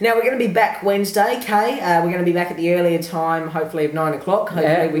Now we're going to be back Wednesday, Kay. We're going to be back at the earlier time, hopefully of 9 o'clock.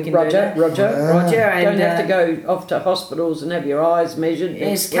 Hopefully we can do that. Roger. And Don't have to go off to hospitals and have your eyes measured.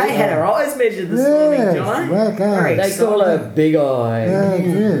 Yes, Kay had her eyes measured this morning, John. They call her Big Eye.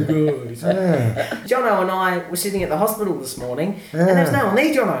 Jono and I were sitting at the hospital this morning, and there was no one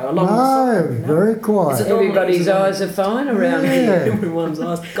there, Jono, along the side. No, it was very quiet. Everybody's eyes are fine around here. Everyone's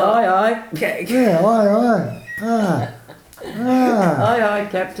eyes. Aye. Aye,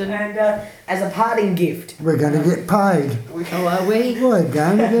 Captain. And as a parting gift, We're going to get paid. Oh, are we? We're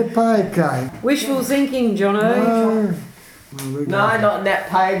going to get paid, Kate. Wishful thinking, Jono. no, not in that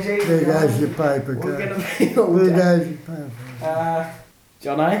page either. There goes your paper, We're Kate. going to be all There day. goes your paper.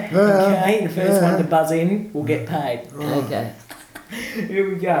 Jono, Yeah. okay, the first Yeah. one to buzz in will get paid. Okay. Here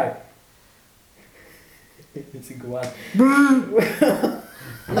we go. It's a good one.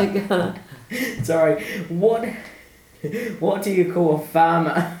 Sorry, what do you call a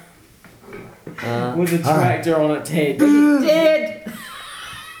farmer with a tractor on its head? Dead.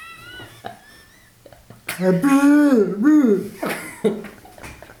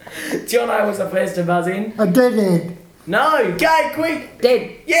 Jono was the first to buzz in. A deadhead. No, Kay, quick!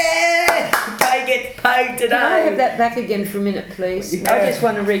 Dead. Yeah! Kay gets paid today. Can I have that back again for a minute, please? Yeah. I just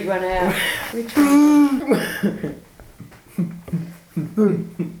want to read one out.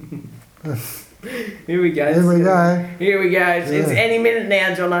 Here we go. Here we go. Here we go. It's any minute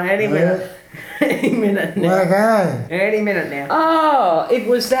now, Jono. Any minute. Any minute now. Okay. Any minute now. Oh, it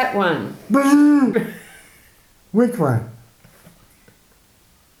was that one. Which one?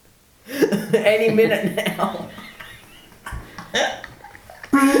 Any minute now.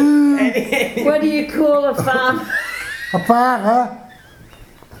 What do you call a farm? A partner?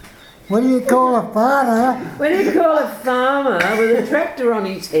 What do you call a partner? What do you call a farmer with a tractor on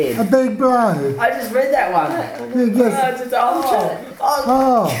his A head? big blow. I just read that one. You just,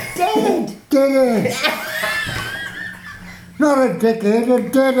 Oh, Dead. deadhead. Not a dickhead, a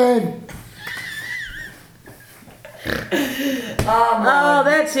deadhead. Oh,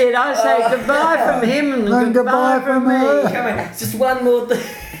 that's it. I say goodbye from him and goodbye from me. come on. Just one more thing.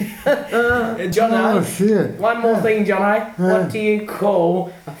 Jono. Oh, shit. One more thing, Jono. What do you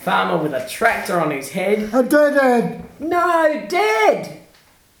call a farmer with a tractor on his head? A deadhead. No, dead.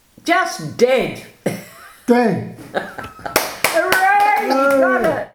 Just dead. Dead. Hooray! Got it.